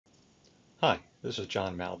Hi, this is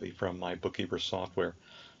John Malvey from MyBookkeeperSoftware.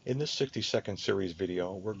 In this 60-second series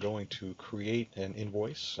video, we're going to create an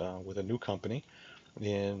invoice with a new company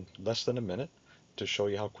in less than a minute to show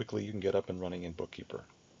you how quickly you can get up and running in Bookkeeper.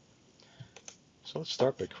 So let's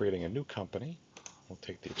start by creating a new company. We'll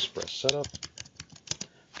take the Express setup,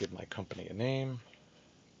 give my company a name,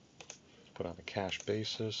 put on a cash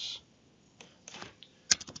basis,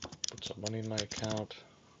 put some money in my account,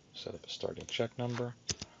 set up a starting check number,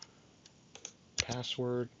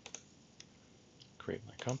 password, create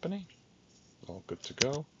my company, all good to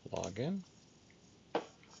go, log in.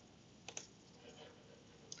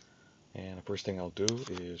 And the first thing I'll do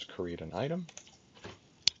is create an item.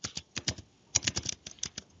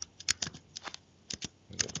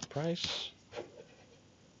 Give the price.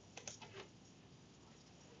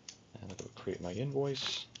 And I'll go create my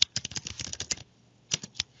invoice.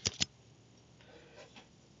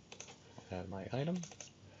 Add my item.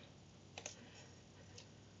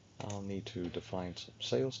 I'll need to define some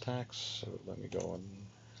sales tax, so let me go and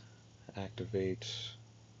activate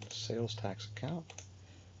the sales tax account.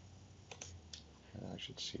 And I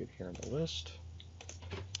should see it here in the list.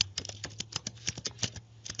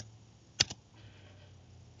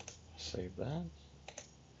 Save that and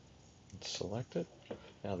select it.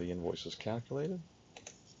 Now the invoice is calculated.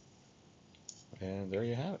 And there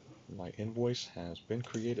you have it. My invoice has been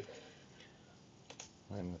created.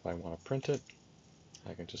 And if I want to print it,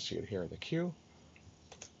 I can just see it here in the queue,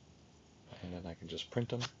 and then I can just print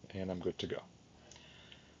them, and I'm good to go.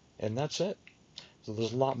 And that's it. So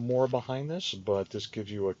there's a lot more behind this, but this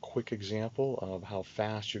gives you a quick example of how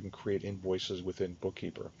fast you can create invoices within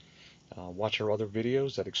Bookkeeper. Watch our other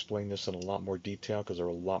videos that explain this in a lot more detail because there are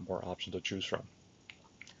a lot more options to choose from.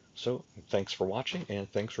 So thanks for watching,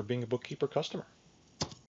 and thanks for being a Bookkeeper customer.